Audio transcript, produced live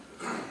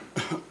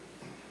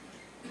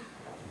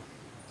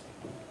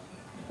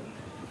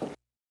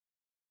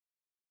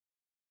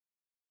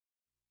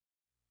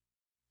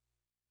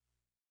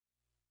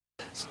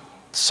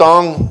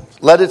Song,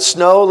 Let It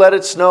Snow, Let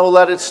It Snow,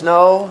 Let It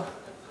Snow,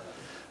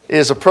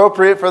 is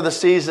appropriate for the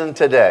season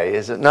today,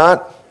 is it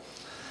not?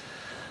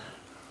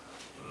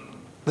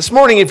 This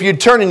morning, if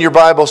you'd turn in your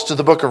Bibles to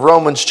the book of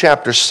Romans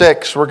chapter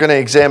 6, we're going to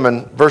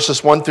examine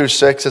verses 1 through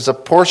 6 as a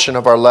portion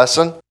of our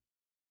lesson.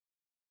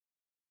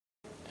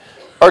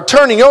 Or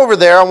turning over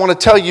there, I want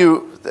to tell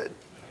you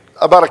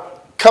about a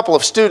couple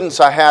of students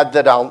I had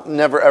that I'll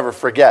never ever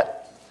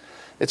forget.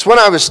 It's when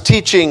I was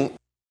teaching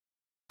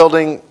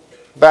building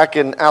back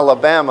in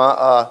Alabama,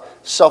 a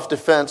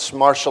self-defense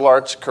martial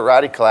arts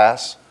karate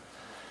class.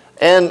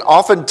 And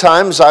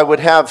oftentimes I would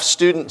have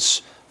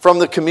students from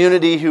the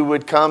community who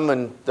would come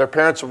and their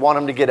parents would want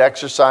them to get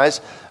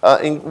exercise.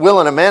 In Will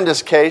and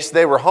Amanda's case,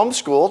 they were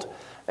homeschooled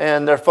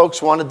and their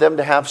folks wanted them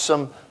to have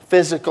some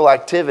physical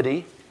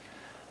activity.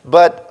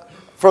 But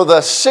for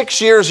the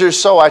 6 years or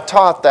so I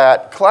taught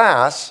that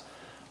class,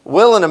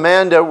 Will and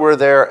Amanda were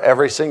there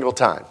every single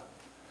time.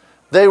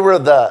 They were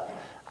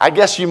I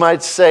guess you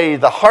might say,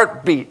 the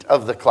heartbeat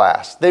of the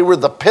class. They were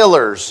the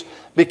pillars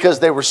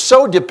because they were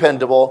so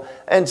dependable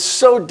and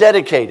so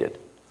dedicated.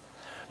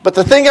 But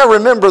the thing I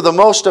remember the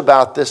most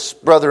about this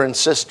brother and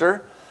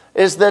sister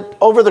is that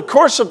over the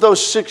course of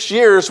those 6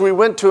 years, we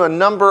went to a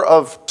number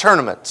of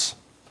tournaments.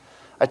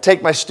 I'd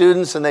take my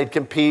students and they'd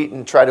compete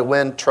and try to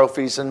win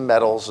trophies and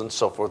medals and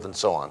so forth and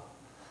so on.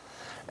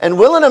 And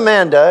Will and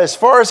Amanda, as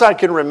far as I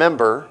can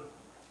remember,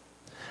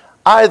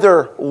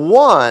 either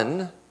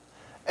won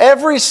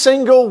every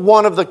single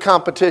one of the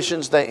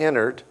competitions they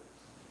entered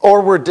or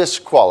were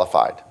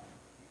disqualified.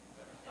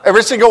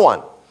 Every single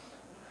one.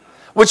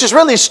 Which is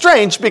really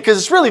strange because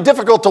it's really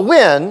difficult to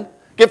win,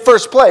 get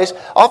first place.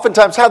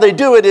 Oftentimes how they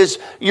do it is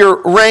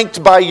you're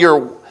ranked by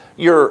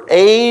your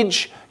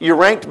age, you're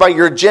ranked by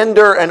your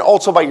gender, and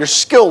also by your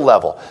skill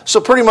level. So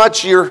pretty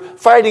much you're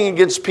fighting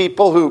against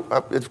people who,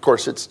 of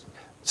course it's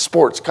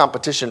sports,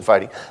 competition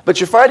fighting. But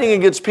you're fighting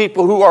against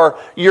people who are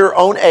your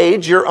own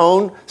age, your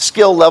own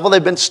skill level.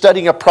 They've been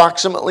studying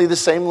approximately the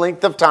same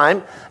length of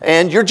time,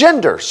 and your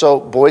gender. So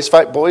boys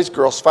fight boys,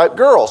 girls fight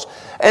girls.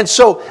 And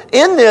so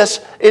in this,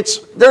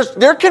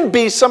 there can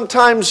be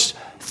sometimes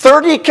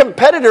 30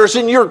 competitors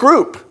in your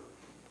group.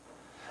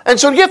 And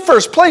so to get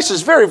first place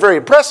is very, very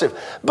impressive.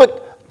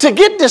 But to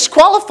get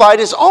disqualified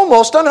is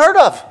almost unheard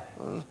of.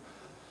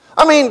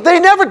 I mean,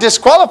 they never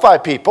disqualify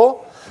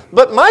people.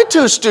 But my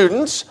two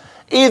students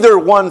either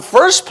won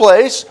first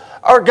place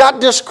or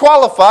got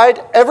disqualified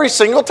every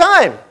single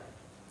time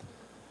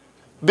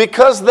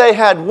because they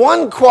had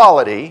one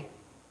quality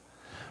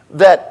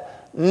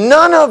that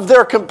none of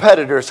their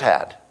competitors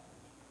had.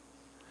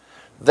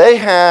 They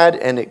had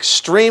an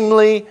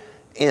extremely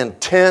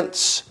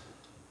intense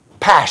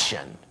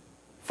passion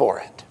for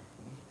it.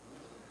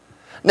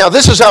 Now,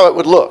 this is how it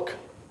would look.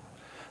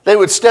 They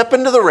would step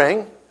into the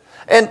ring,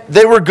 and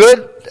they were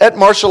good at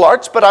martial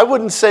arts, but I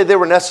wouldn't say they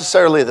were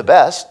necessarily the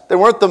best. They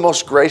weren't the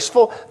most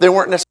graceful. They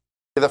weren't necessarily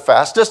the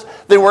fastest.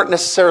 They weren't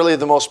necessarily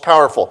the most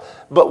powerful.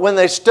 But when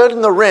they stood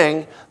in the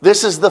ring,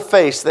 this is the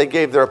face they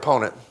gave their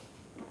opponent.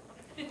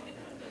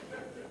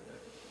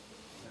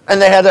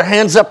 And they had their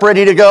hands up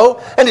ready to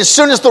go. And as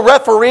soon as the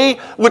referee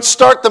would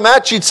start the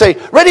match, he'd say,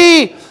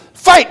 "Ready,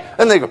 fight!"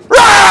 And they go,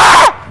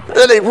 "Rah!"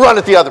 And they run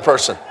at the other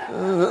person.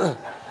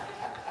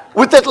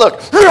 With that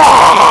look,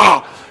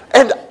 "Rah!"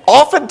 And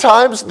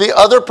oftentimes, the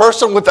other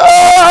person would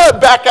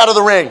back out of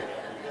the ring.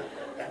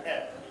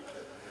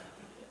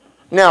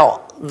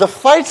 Now, the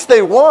fights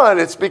they won,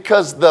 it's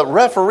because the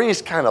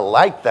referees kind of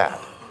liked that.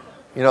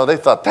 You know, they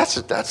thought, that's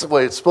the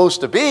way it's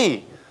supposed to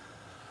be.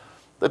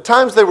 The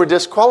times they were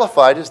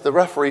disqualified is the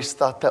referees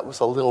thought that was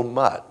a little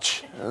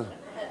much.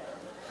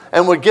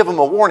 And would give them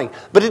a warning.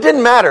 But it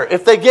didn't matter.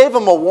 If they gave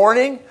them a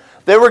warning,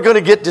 they were going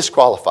to get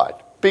disqualified.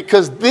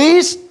 Because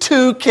these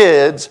two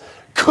kids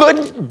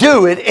couldn't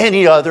do it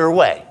any other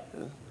way.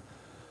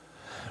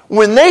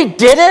 When they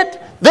did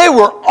it, they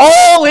were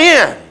all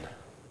in.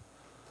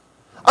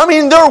 I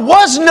mean, there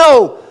was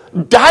no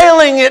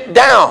dialing it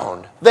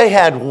down. They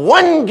had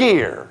one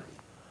gear.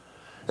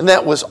 And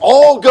that was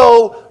all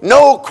go,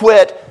 no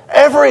quit,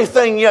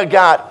 everything you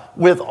got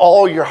with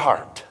all your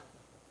heart.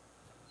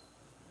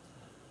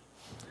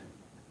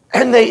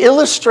 And they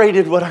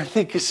illustrated what I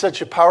think is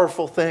such a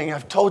powerful thing.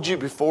 I've told you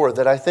before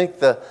that I think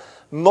the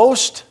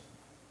most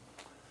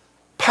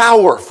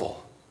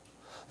powerful,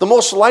 the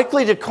most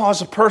likely to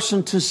cause a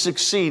person to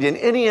succeed in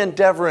any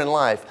endeavor in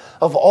life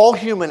of all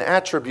human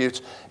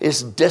attributes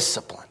is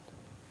discipline.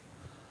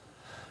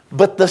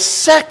 But the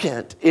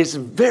second is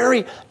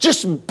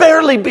just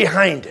barely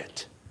behind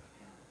it.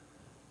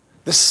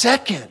 The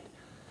second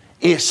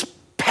is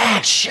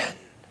passion.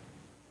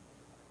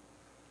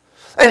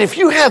 And if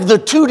you have the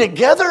two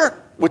together,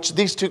 which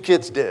these two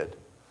kids did,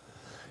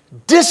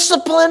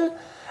 discipline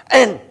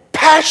and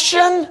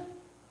passion,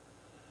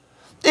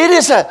 it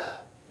is a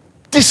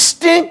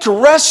distinct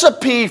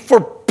recipe for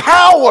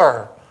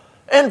power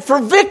and for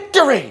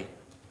victory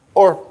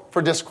or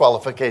for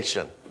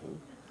disqualification.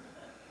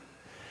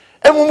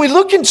 And when we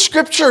look in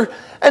Scripture,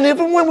 and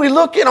even when we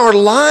look in our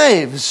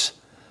lives,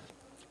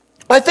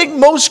 I think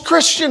most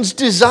Christians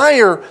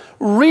desire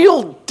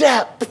real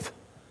depth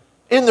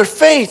in their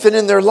faith and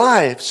in their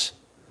lives.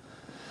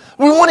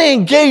 We want to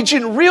engage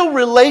in real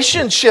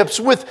relationships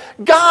with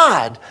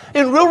God,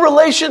 in real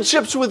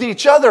relationships with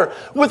each other,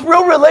 with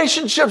real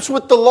relationships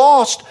with the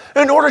lost,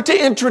 in order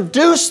to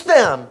introduce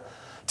them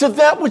to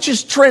that which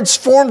has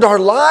transformed our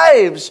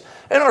lives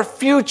and our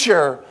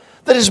future,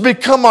 that has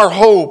become our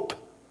hope.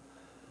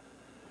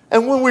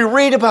 And when we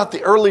read about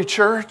the early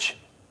church,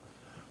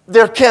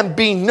 there can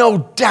be no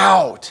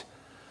doubt.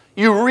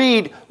 You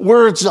read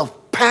words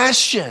of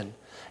passion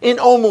in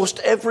almost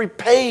every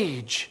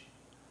page.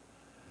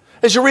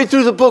 As you read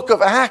through the book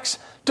of Acts,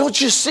 don't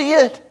you see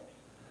it?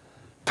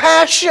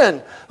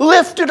 Passion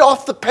lifted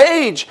off the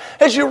page.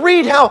 As you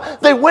read how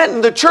they went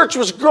and the church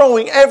was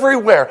growing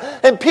everywhere,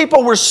 and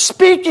people were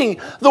speaking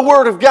the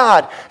word of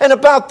God and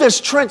about this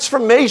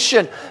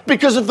transformation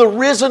because of the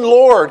risen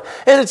Lord.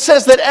 And it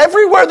says that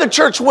everywhere the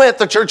church went,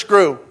 the church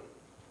grew.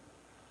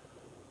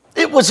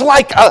 It was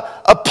like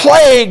a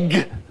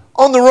plague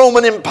on the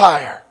Roman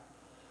Empire.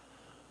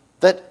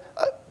 That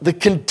the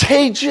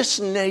contagious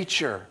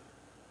nature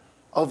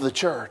of the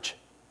church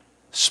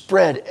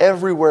spread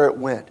everywhere it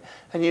went.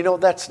 And you know,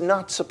 that's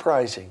not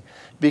surprising,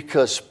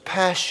 because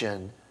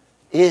passion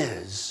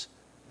is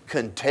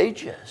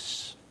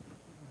contagious.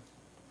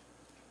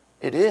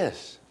 It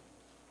is.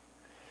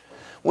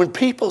 When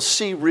people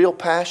see real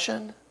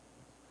passion,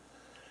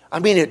 I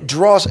mean, it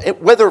draws,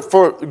 whether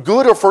for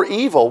good or for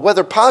evil,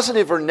 whether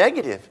positive or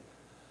negative.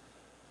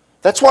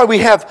 That's why we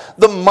have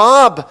the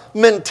mob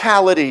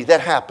mentality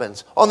that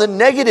happens on the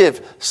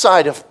negative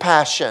side of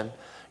passion.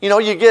 You know,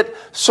 you get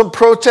some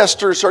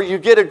protesters, or you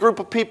get a group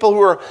of people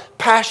who are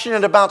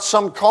passionate about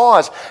some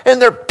cause,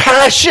 and their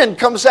passion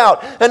comes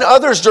out, and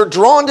others are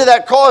drawn to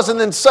that cause,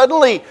 and then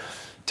suddenly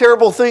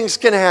terrible things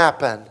can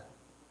happen.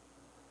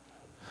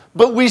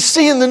 But we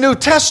see in the New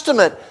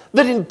Testament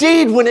that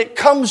indeed when it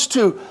comes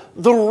to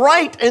the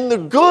right and the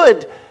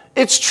good,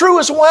 it's true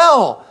as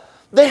well.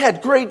 They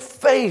had great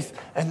faith,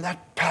 and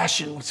that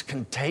passion was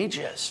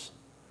contagious.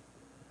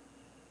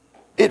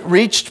 It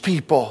reached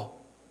people.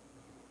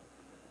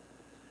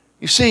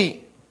 You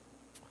see,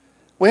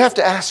 we have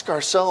to ask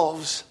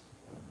ourselves,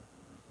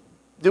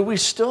 do we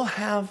still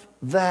have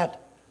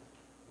that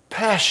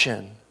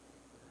passion?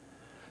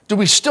 Do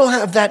we still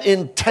have that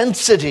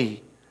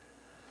intensity?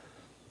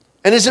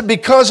 And is it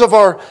because of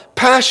our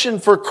passion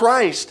for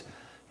Christ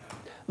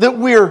that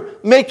we're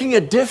making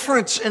a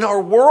difference in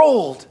our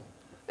world,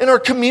 in our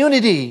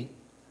community?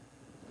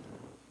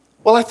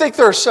 Well, I think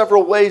there are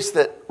several ways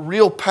that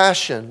real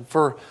passion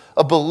for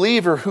a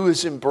believer who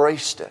has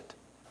embraced it,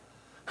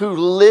 who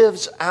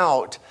lives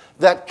out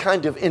that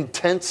kind of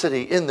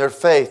intensity in their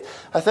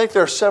faith, I think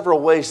there are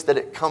several ways that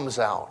it comes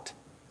out.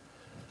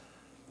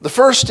 The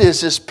first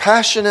is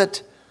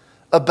passionate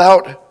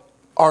about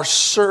our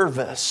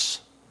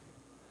service.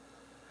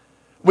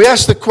 We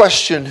ask the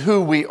question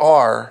who we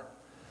are,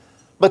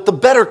 but the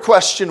better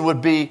question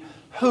would be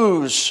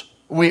whose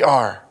we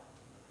are.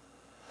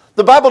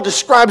 The Bible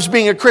describes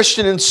being a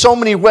Christian in so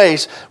many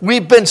ways.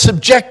 We've been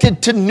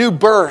subjected to new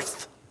birth.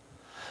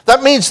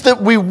 That means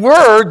that we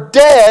were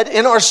dead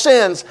in our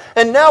sins,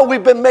 and now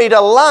we've been made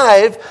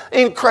alive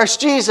in Christ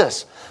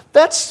Jesus.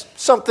 That's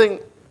something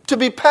to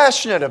be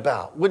passionate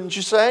about, wouldn't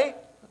you say?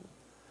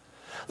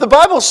 The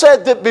Bible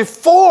said that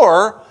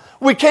before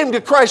we came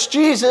to Christ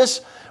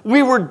Jesus,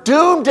 we were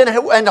doomed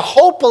and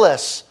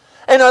hopeless,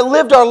 and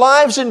lived our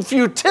lives in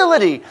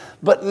futility.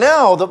 But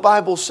now the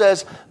Bible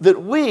says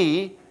that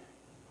we,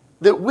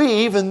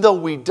 even though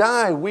we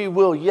die, we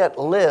will yet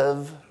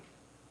live.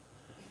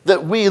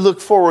 That we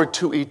look forward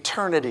to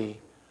eternity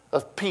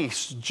of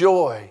peace,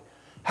 joy,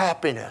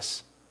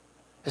 happiness.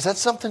 Is that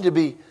something to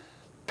be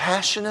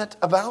passionate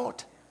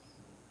about?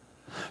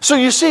 So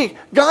you see,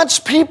 God's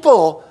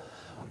people,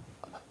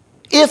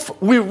 if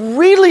we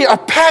really are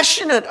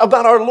passionate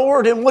about our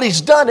Lord and what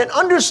He's done, and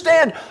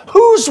understand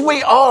whose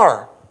we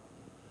are,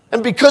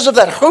 and because of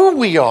that, who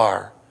we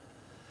are,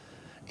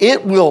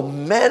 it will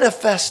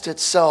manifest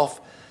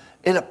itself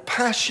in a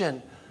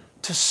passion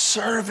to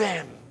serve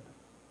Him,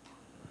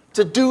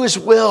 to do His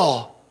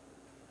will.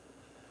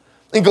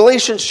 In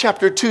Galatians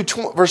chapter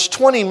 2, verse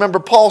 20, remember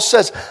Paul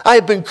says, I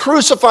have been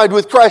crucified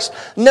with Christ,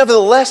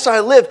 nevertheless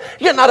I live.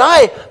 Yet not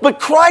I, but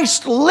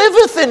Christ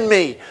liveth in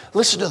me.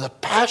 Listen to the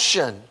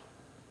passion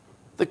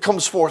that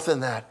comes forth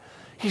in that.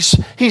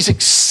 He's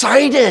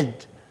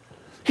excited.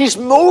 He's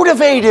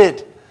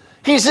motivated.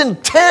 He's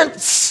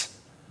intense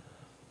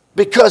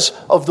because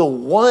of the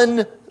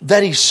one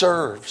that he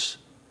serves.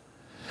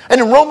 And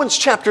in Romans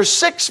chapter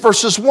 6,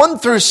 verses 1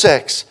 through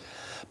 6,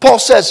 Paul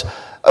says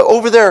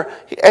over there,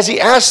 as he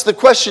asks the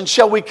question,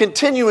 shall we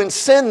continue in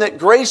sin that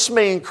grace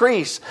may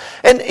increase?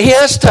 And he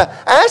has to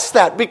ask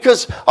that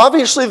because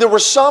obviously there were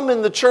some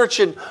in the church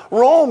in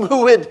Rome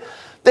who had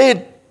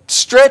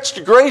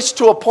stretched grace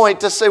to a point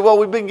to say, well,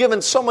 we've been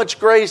given so much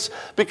grace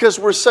because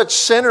we're such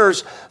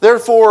sinners,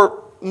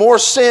 therefore more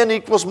sin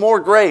equals more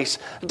grace.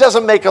 It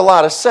doesn't make a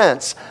lot of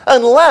sense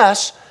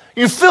unless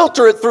you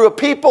filter it through a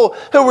people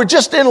who were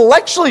just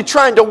intellectually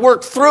trying to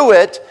work through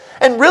it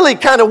and really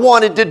kind of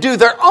wanted to do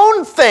their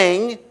own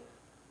thing,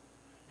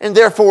 and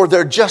therefore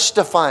they're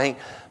justifying.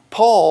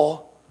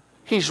 Paul,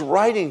 he's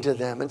writing to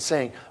them and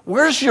saying,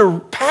 where's your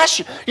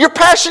passion? Your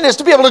passion is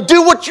to be able to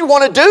do what you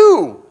want to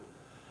do.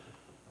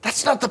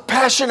 That's not the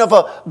passion of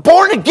a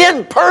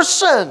born-again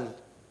person.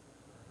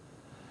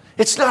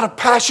 It's not a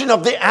passion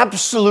of the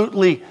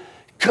absolutely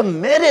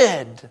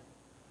committed.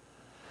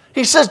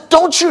 He says,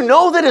 don't you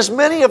know that as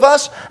many of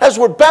us as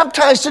were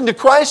baptized into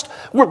Christ,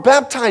 were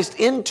baptized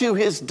into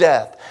His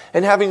death,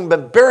 and having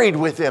been buried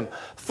with Him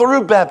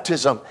through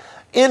baptism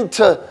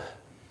into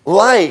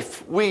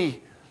life, we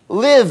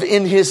live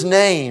in His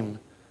name.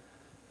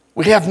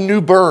 We have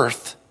new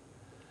birth.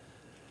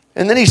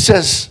 And then he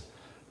says,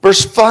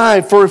 verse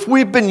 5, for if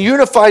we've been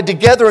unified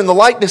together in the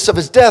likeness of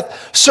His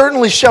death,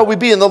 certainly shall we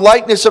be in the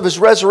likeness of His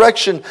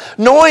resurrection,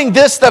 knowing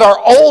this, that our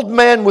old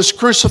man was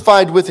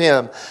crucified with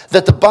Him,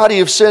 that the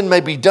body of sin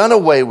may be done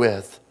away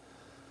with,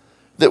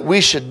 that we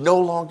should no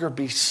longer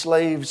be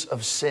slaves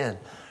of sin.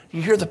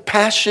 You hear the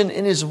passion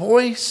in his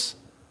voice?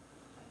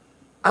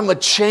 I'm a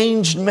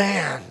changed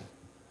man.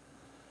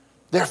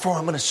 Therefore,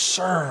 I'm going to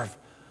serve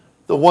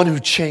the one who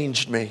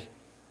changed me.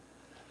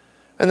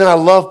 And then I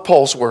love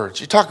Paul's words.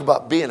 You talk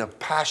about being a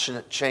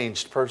passionate,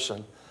 changed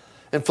person.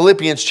 In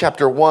Philippians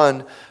chapter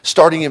 1,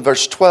 starting in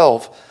verse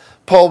 12,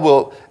 Paul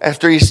will,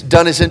 after he's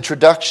done his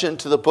introduction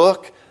to the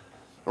book,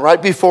 right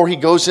before he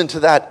goes into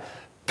that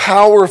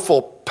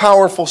powerful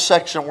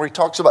section where he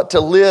talks about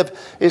to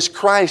live is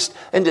Christ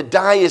and to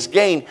die is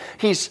gain,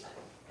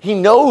 he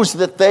knows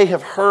that they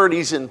have heard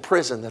he's in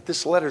prison, that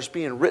this letter is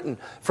being written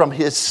from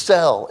his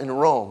cell in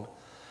Rome.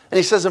 And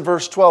he says in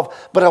verse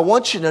 12, but I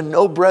want you to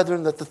know,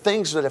 brethren, that the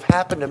things that have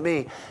happened to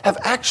me have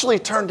actually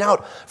turned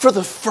out for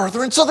the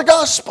furtherance of the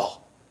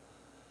gospel.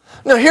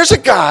 Now here's a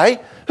guy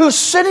who's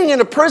sitting in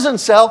a prison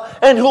cell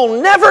and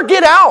who'll never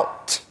get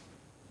out.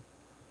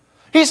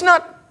 He's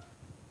not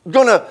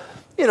going to,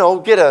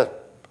 get a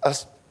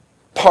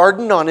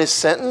pardon on his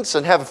sentence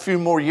and have a few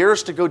more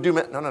years to go do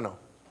it. No.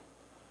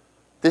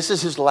 This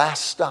is his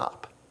last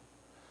stop.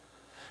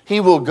 He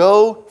will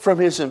go from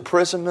his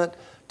imprisonment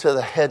to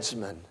the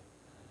headsman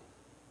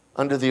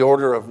under the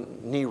order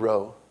of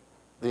Nero,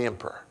 the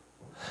emperor.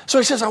 So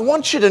he says, I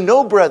want you to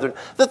know, brethren,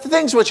 that the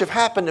things which have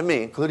happened to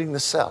me, including the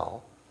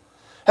cell,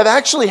 have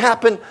actually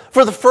happened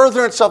for the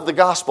furtherance of the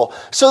gospel.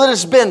 So that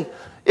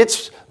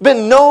it's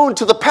been known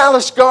to the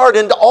palace guard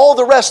and to all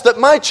the rest that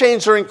my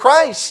chains are in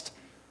Christ.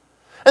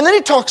 And then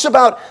he talks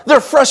about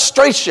their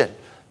frustration.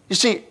 You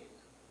see,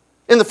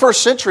 in the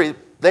first century,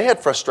 they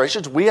had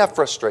frustrations. We have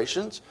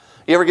frustrations.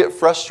 You ever get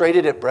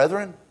frustrated at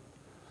brethren?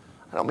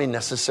 I don't mean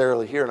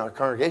necessarily here in our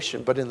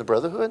congregation, but in the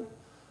brotherhood.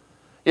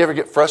 You ever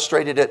get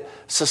frustrated at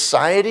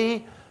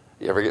society?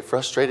 You ever get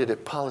frustrated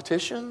at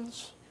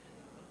politicians?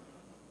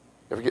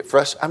 You ever get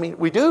frustrated? I mean,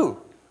 we do.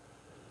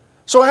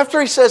 So after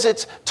he says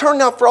it's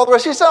turned out for all the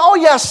rest, he says, oh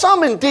yeah,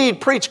 some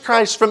indeed preach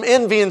Christ from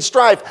envy and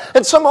strife,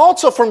 and some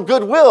also from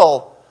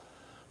goodwill.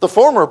 The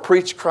former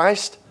preach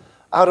Christ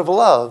out of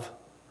love,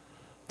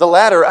 the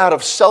latter out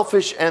of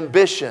selfish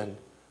ambition,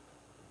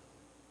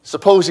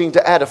 supposing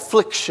to add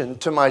affliction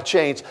to my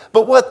chains.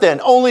 But what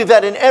then? Only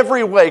that in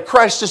every way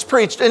Christ is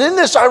preached, and in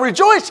this I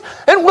rejoice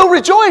and will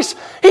rejoice.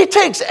 He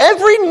takes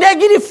every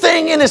negative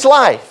thing in his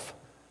life.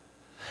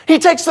 He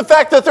takes the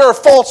fact that there are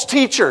false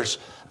teachers.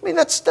 I mean,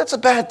 that's a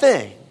bad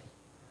thing.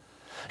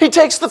 He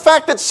takes the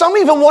fact that some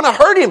even want to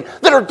hurt him,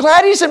 that are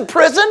glad he's in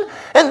prison,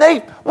 and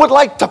they would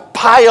like to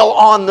pile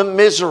on the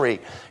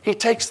misery. He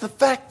takes the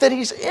fact that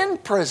he's in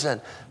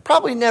prison,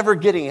 probably never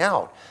getting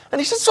out.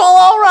 And he says, it's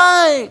all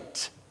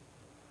right.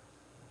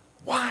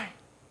 Why?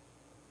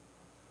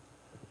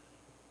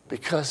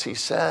 Because he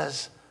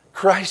says,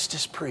 Christ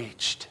is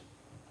preached.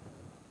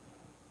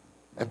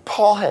 And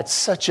Paul had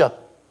such a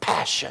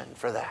passion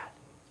for that.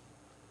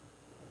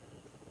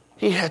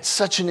 He had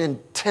such an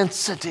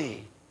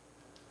intensity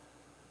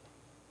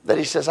that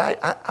he says,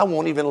 I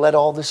won't even let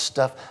all this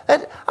stuff,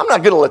 and I'm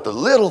not going to let the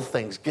little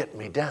things get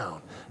me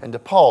down. And to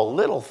Paul,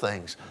 little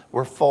things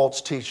were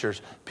false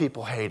teachers,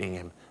 people hating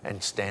him,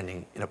 and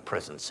standing in a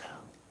prison cell.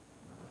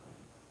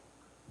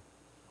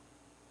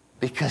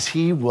 Because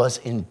he was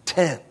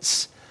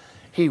intense.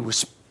 He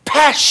was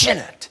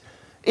passionate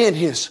in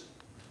his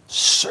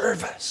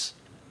service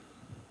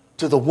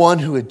to the one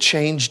who had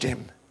changed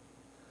him.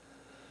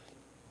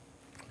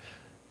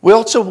 We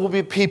also will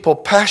be people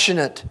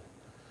passionate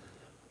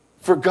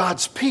for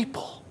God's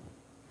people.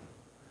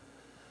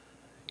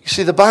 You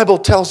see, the Bible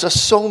tells us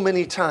so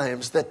many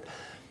times that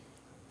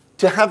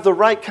to have the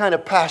right kind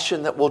of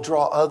passion that will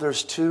draw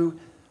others to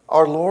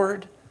our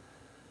Lord,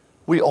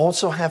 we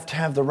also have to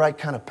have the right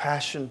kind of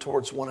passion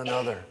towards one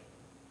another.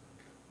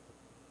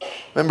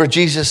 Remember,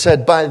 Jesus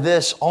said, by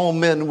this all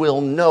men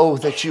will know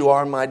that you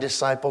are my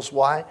disciples.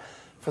 Why?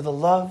 For the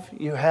love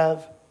you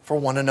have for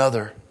one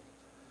another.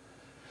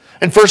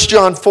 And 1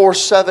 John 4,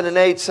 7 and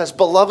 8 says,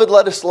 beloved,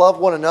 let us love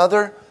one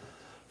another.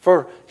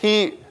 For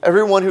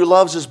everyone who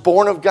loves is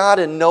born of God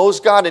and knows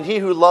God. And he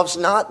who loves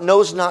not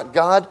knows not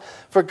God.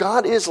 For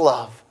God is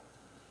love.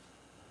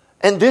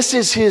 And this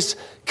is his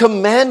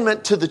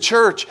commandment to the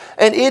church.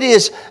 And it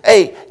is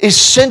an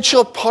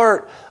essential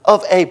part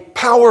of a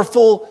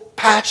powerful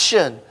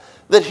passion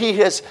that he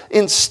has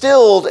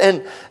instilled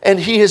and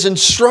he has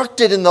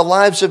instructed in the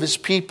lives of his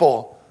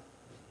people.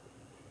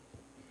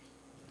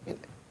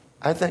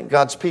 I think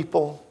God's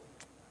people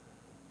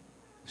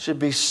should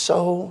be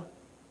so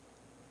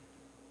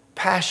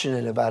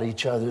passionate about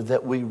each other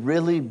that we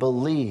really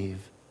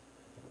believe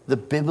the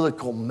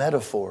biblical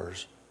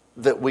metaphors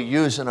that we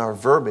use in our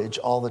verbiage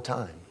all the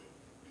time.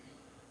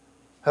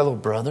 Hello,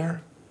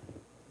 brother.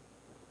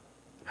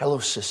 Hello,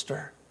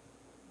 sister.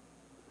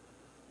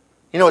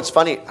 You know, it's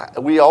funny.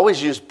 We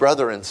always use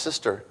brother and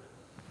sister.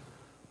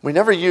 We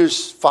never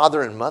use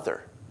father and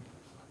mother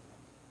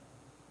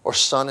or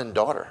son and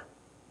daughter.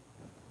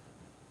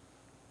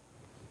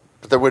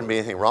 But there wouldn't be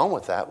anything wrong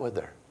with that, would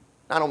there?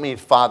 I don't mean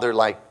father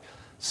like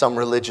some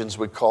religions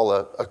would call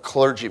a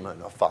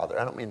clergyman a father.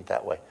 I don't mean it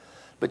that way.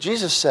 But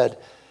Jesus said,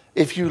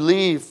 if you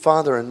leave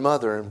father and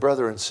mother and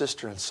brother and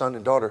sister and son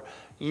and daughter,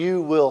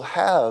 you will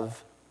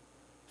have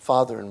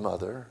father and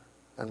mother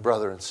and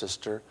brother and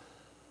sister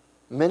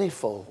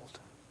manyfold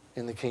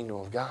in the kingdom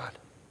of God.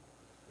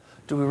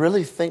 Do we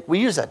really think, we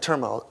use that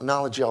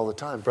terminology all the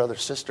time, brother,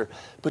 sister,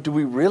 but do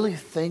we really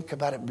think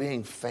about it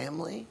being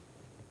family?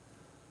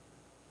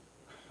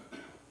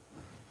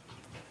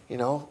 You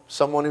know,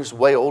 someone who's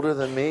way older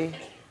than me,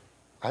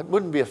 I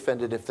wouldn't be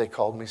offended if they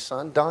called me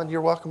son. Don,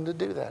 you're welcome to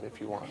do that if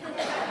you want.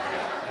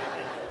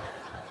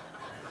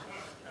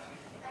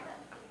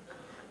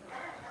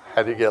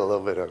 Had to get a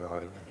little bit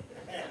annoyed.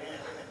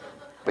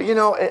 But you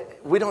know,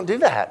 we don't do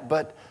that.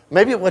 But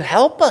maybe it would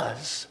help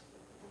us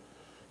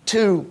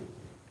to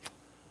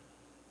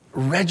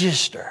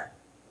register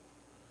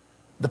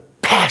the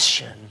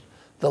passion,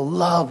 the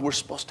love we're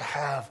supposed to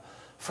have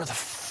for the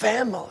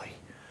family.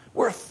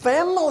 We're a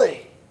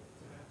family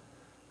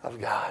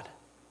of God.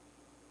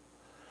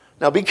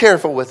 Now be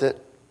careful with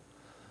it.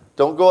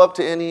 Don't go up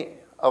to any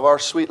of our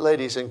sweet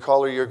ladies and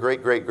call her your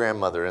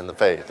great-great-grandmother in the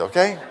faith,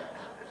 okay?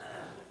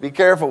 Be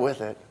careful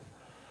with it.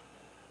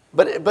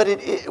 But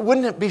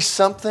wouldn't it be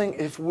something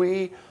if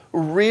we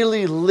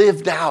really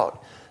lived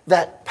out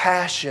that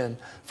passion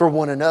for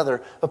one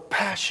another, a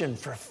passion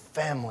for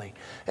family?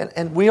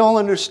 And we all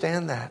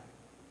understand that.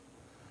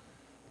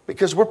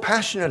 Because we're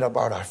passionate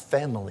about our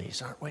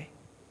families, aren't we?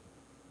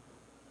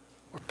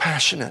 We're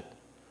passionate.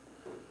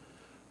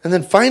 And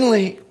then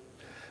finally,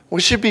 we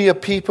should be a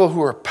people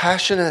who are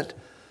passionate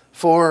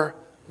for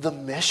the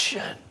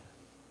mission.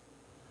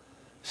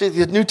 See,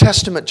 the New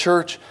Testament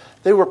church,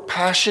 they were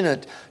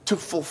passionate to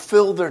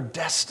fulfill their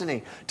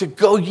destiny, to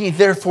go ye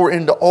therefore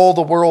into all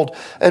the world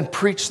and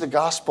preach the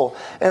gospel.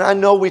 And I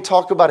know we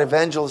talk about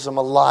evangelism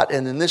a lot,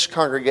 and in this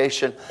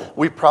congregation,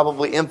 we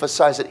probably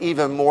emphasize it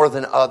even more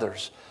than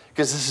others,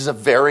 because this is a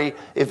very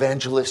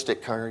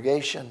evangelistic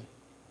congregation.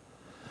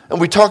 And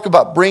we talk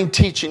about bring,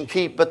 teach, and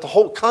keep, but the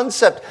whole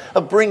concept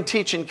of bring,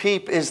 teach, and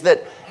keep is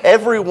that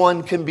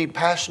everyone can be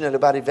passionate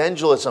about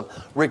evangelism,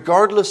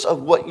 regardless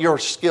of what your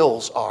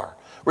skills are,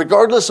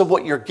 regardless of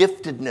what your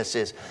giftedness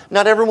is.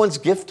 Not everyone's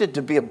gifted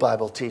to be a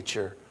Bible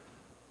teacher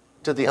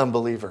to the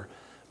unbeliever,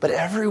 but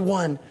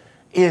everyone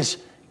is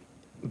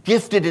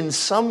gifted in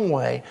some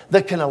way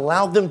that can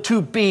allow them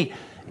to be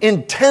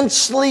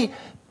intensely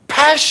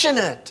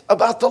passionate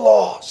about the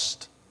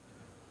lost.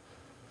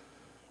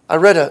 I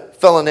read a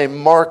fellow named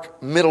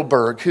Mark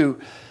Mittelberg who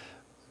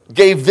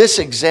gave this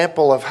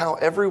example of how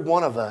every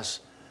one of us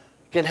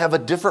can have a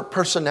different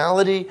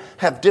personality,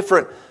 have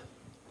different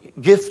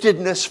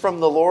giftedness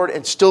from the Lord,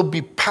 and still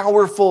be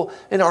powerful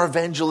in our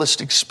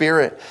evangelistic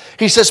spirit.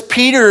 He says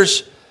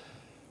Peter's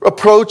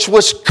approach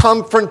was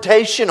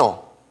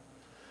confrontational.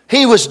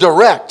 He was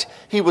direct.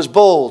 He was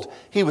bold.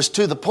 He was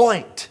to the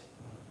point.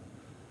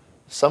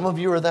 Some of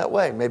you are that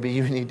way. Maybe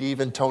you need to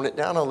even tone it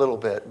down a little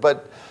bit.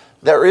 But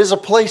there is a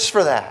place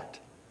for that.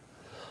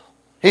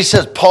 He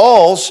says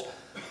Paul's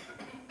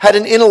had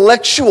an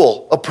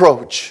intellectual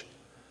approach.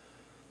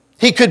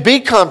 He could be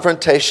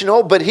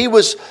confrontational, but he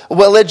was a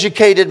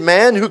well-educated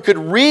man who could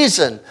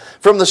reason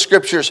from the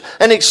Scriptures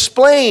and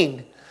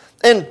explain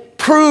and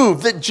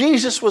prove that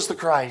Jesus was the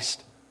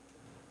Christ.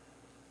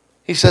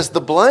 He says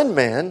the blind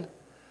man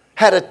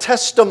had a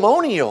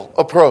testimonial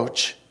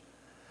approach.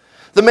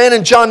 The man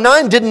in John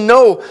 9 didn't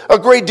know a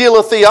great deal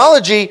of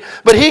theology,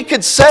 but he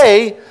could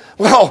say,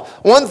 well,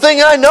 one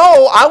thing I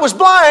know, I was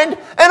blind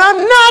and I'm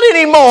not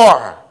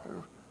anymore.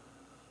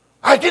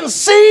 I can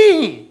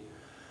see.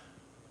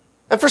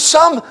 And for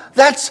some,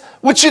 that's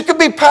what you could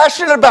be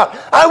passionate about.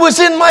 I was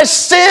in my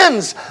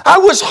sins. I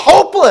was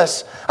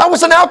hopeless. I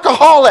was an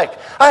alcoholic.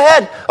 I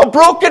had a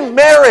broken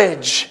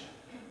marriage.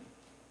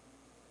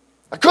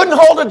 I couldn't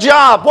hold a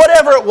job,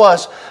 whatever it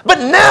was. But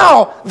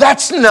now,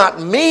 that's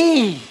not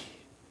me.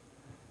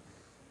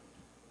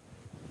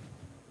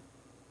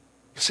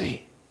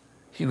 See,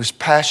 he was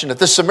passionate.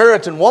 The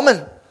Samaritan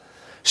woman,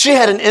 she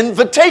had an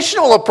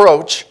invitational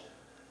approach.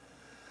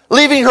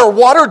 Leaving her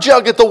water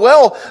jug at the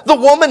well, the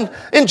woman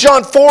in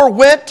John 4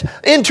 went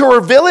into her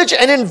village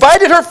and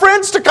invited her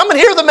friends to come and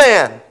hear the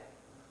man.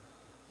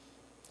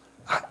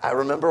 I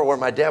remember where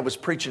my dad was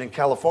preaching in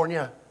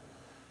California.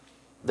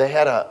 They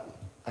had I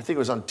think it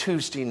was on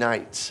Tuesday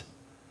nights,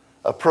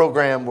 a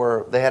program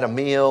where they had a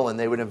meal and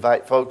they would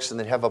invite folks and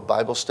they'd have a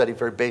Bible study,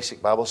 very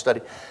basic Bible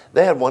study.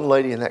 They had one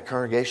lady in that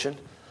congregation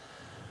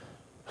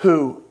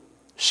who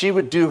she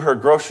would do her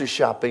grocery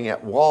shopping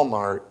at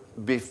Walmart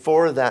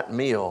before that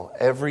meal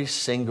every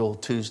single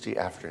Tuesday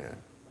afternoon.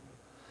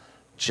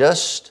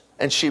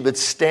 And she would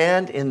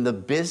stand in the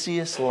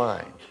busiest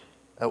line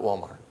at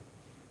Walmart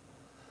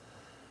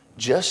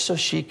just so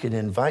she could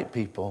invite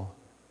people,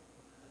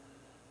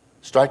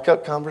 strike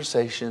up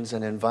conversations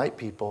and invite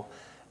people.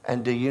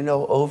 And do you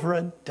know, over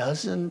a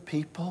dozen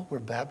people were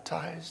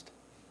baptized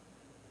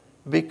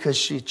because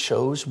she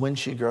chose when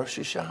she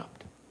grocery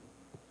shopped.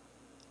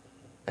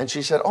 And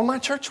she said, my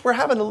church, we're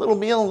having a little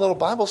meal, a little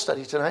Bible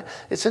study tonight.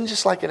 It's in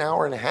just like an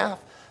hour and a half.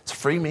 It's a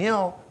free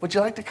meal. Would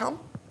you like to come?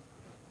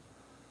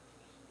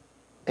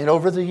 And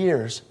over the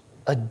years,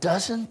 a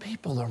dozen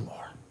people or more.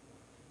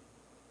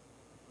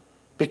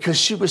 Because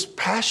she was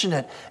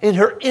passionate in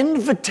her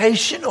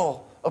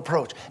invitational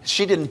approach.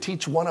 She didn't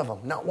teach one of them,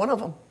 not one of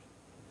them.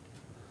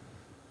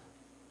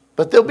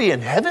 But they'll be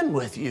in heaven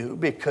with you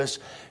because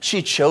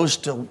she chose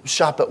to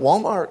shop at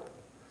Walmart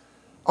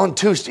on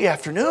Tuesday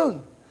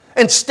afternoon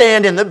and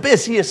stand in the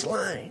busiest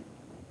line.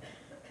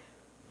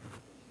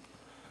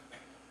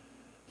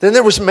 Then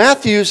there was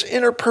Matthew's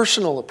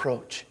interpersonal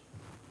approach.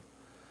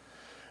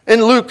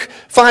 In Luke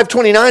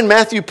 5:29,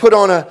 Matthew put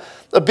on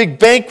a big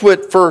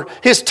banquet for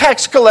his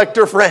tax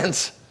collector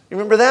friends. You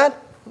remember that?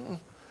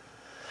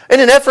 In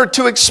an effort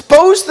to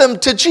expose them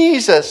to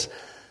Jesus.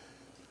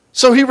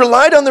 So he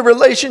relied on the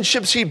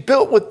relationships he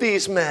built with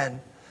these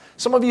men.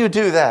 Some of you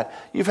do that.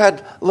 You've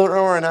had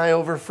Lenore and I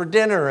over for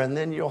dinner, and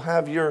then you'll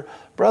have your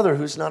brother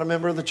who's not a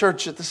member of the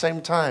church at the same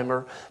time.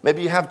 Or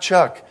maybe you have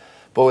Chuck.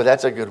 Boy,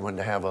 that's a good one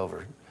to have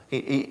over.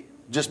 He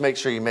just make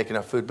sure you make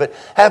enough food. But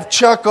have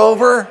Chuck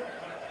over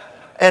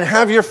and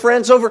have your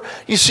friends over.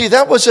 You see,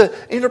 that was an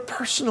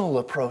interpersonal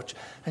approach,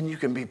 and you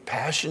can be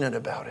passionate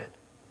about it.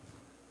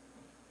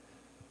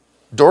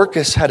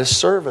 Dorcas had a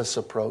service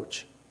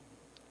approach.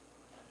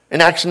 In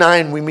Acts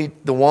 9, we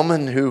meet the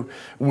woman who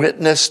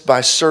witnessed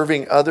by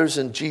serving others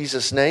in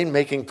Jesus' name,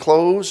 making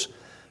clothes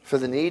for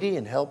the needy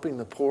and helping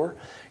the poor.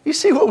 You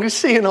see what we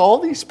see in all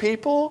these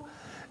people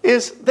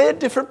is they had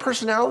different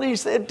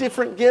personalities, they had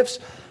different gifts,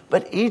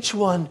 but each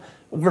one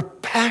were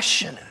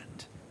passionate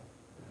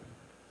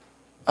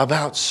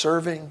about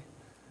serving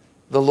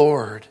the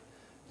Lord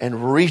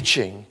and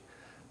reaching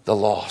the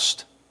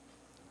lost.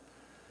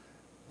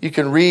 You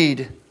can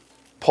read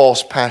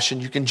Paul's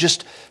passion. You can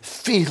just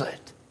feel it.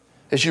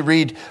 As you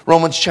read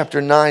Romans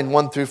chapter 9,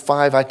 1 through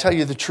 5, I tell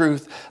you the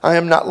truth, I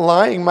am not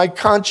lying. My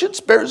conscience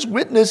bears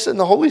witness in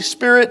the Holy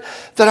Spirit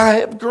that I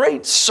have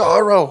great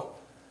sorrow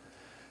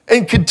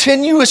and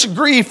continuous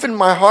grief in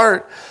my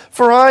heart.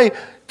 For I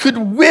could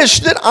wish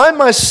that I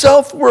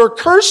myself were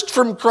accursed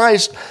from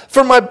Christ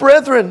for my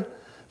brethren,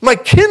 my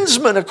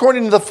kinsmen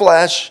according to the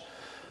flesh,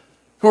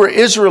 who are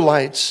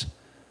Israelites,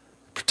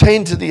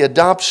 pertain to the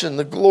adoption,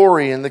 the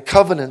glory, and the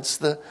covenants,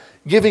 the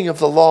giving of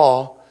the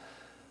law,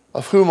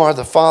 of whom are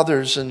the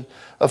fathers, and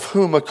of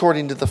whom,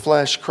 according to the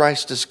flesh,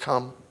 Christ has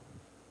come.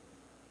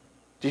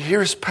 Do you hear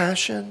his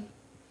passion?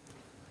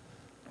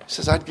 He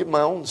says, I'd give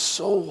my own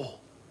soul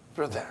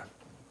for them.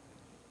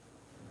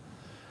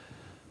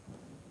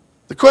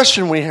 The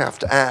question we have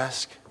to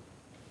ask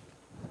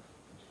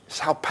is,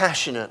 how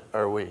passionate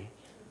are we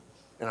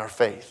in our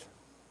faith?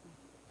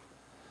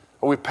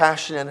 Are we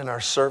passionate in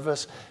our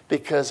service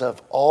because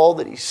of all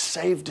that he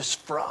saved us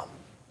from?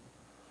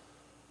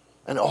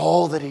 And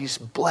all that he's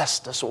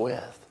blessed us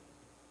with?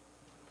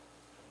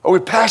 Are we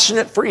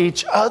passionate for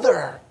each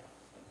other?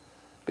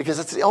 Because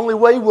it's the only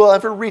way we'll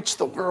ever reach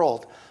the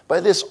world.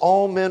 By this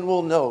all men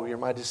will know you're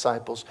my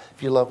disciples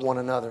if you love one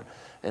another.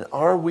 And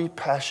are we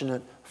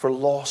passionate for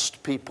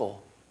lost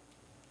people?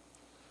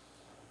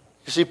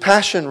 You see,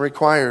 passion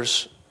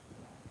requires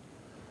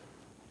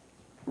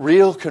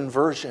real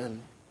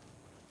conversion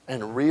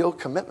and real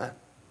commitment.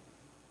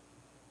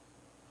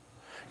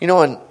 You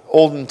know, in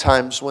olden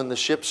times when the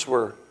ships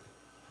were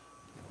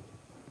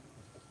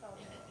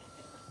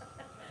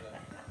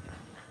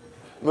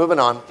moving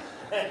on.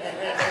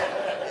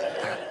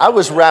 I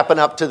was wrapping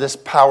up to this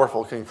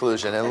powerful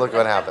conclusion, and look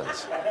what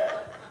happens.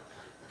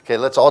 Okay,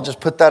 let's all just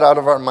put that out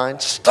of our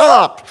mind.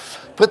 Stop!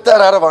 Put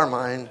that out of our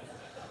mind.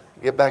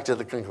 Get back to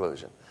the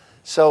conclusion.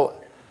 So,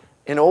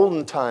 in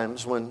olden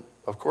times, when,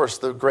 of course,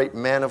 the great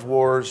man of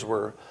wars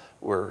were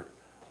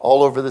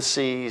all over the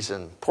seas,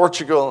 and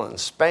Portugal and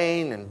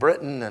Spain and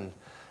Britain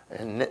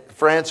and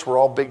France were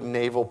all big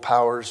naval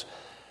powers,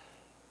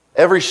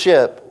 every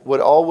ship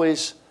would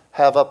always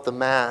have up the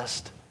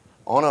mast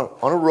on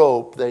a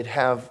rope. They'd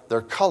have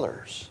their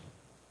colors,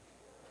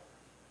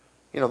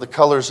 the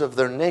colors of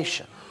their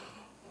nation.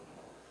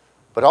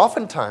 But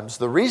oftentimes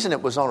the reason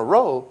it was on a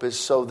rope is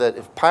so that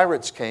if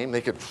pirates came,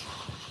 they could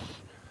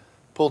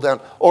pull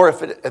down, or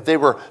if they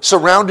were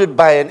surrounded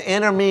by an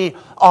enemy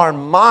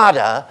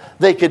armada,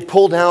 they could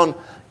pull down,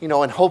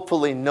 and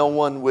hopefully no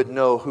one would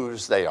know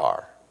whose they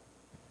are.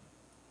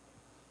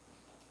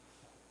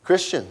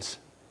 Christians,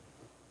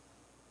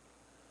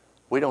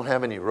 we don't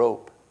have any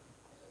rope.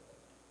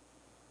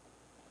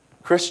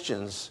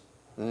 Christians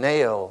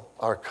nail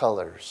our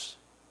colors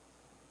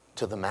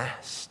to the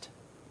mast.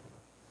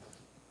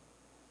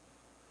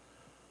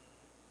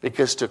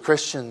 Because to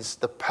Christians,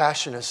 the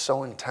passion is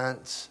so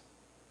intense.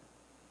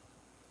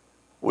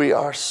 We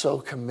are so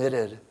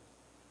committed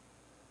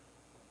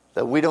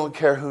that we don't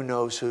care who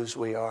knows whose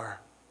we are.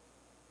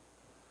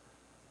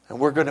 And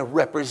we're going to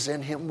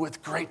represent Him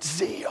with great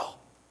zeal,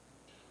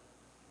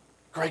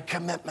 great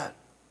commitment,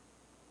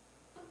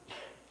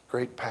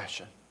 great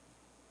passion.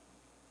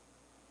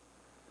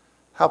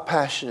 How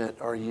passionate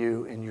are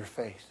you in your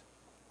faith?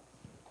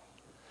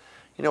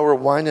 You know, we're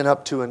winding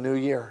up to a new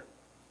year.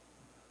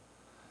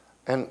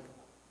 And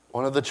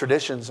one of the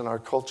traditions in our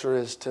culture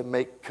is to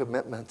make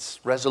commitments,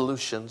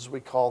 resolutions, we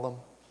call them.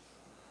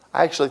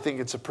 I actually think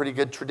it's a pretty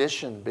good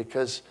tradition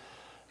because,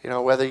 you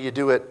know, whether you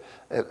do it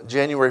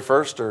January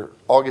 1st or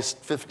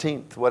August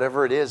 15th,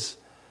 whatever it is,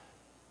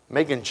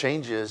 making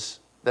changes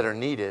that are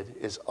needed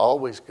is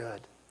always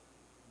good.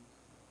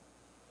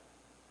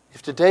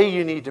 If today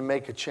you need to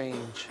make a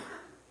change,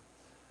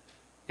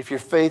 if your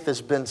faith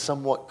has been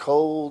somewhat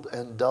cold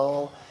and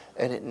dull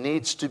and it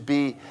needs to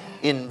be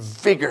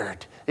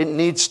invigorated, it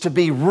needs to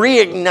be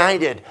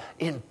reignited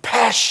in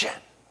passion,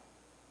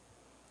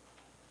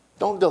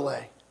 don't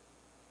delay.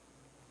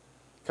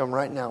 Come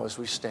right now as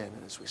we stand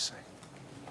and as we sing.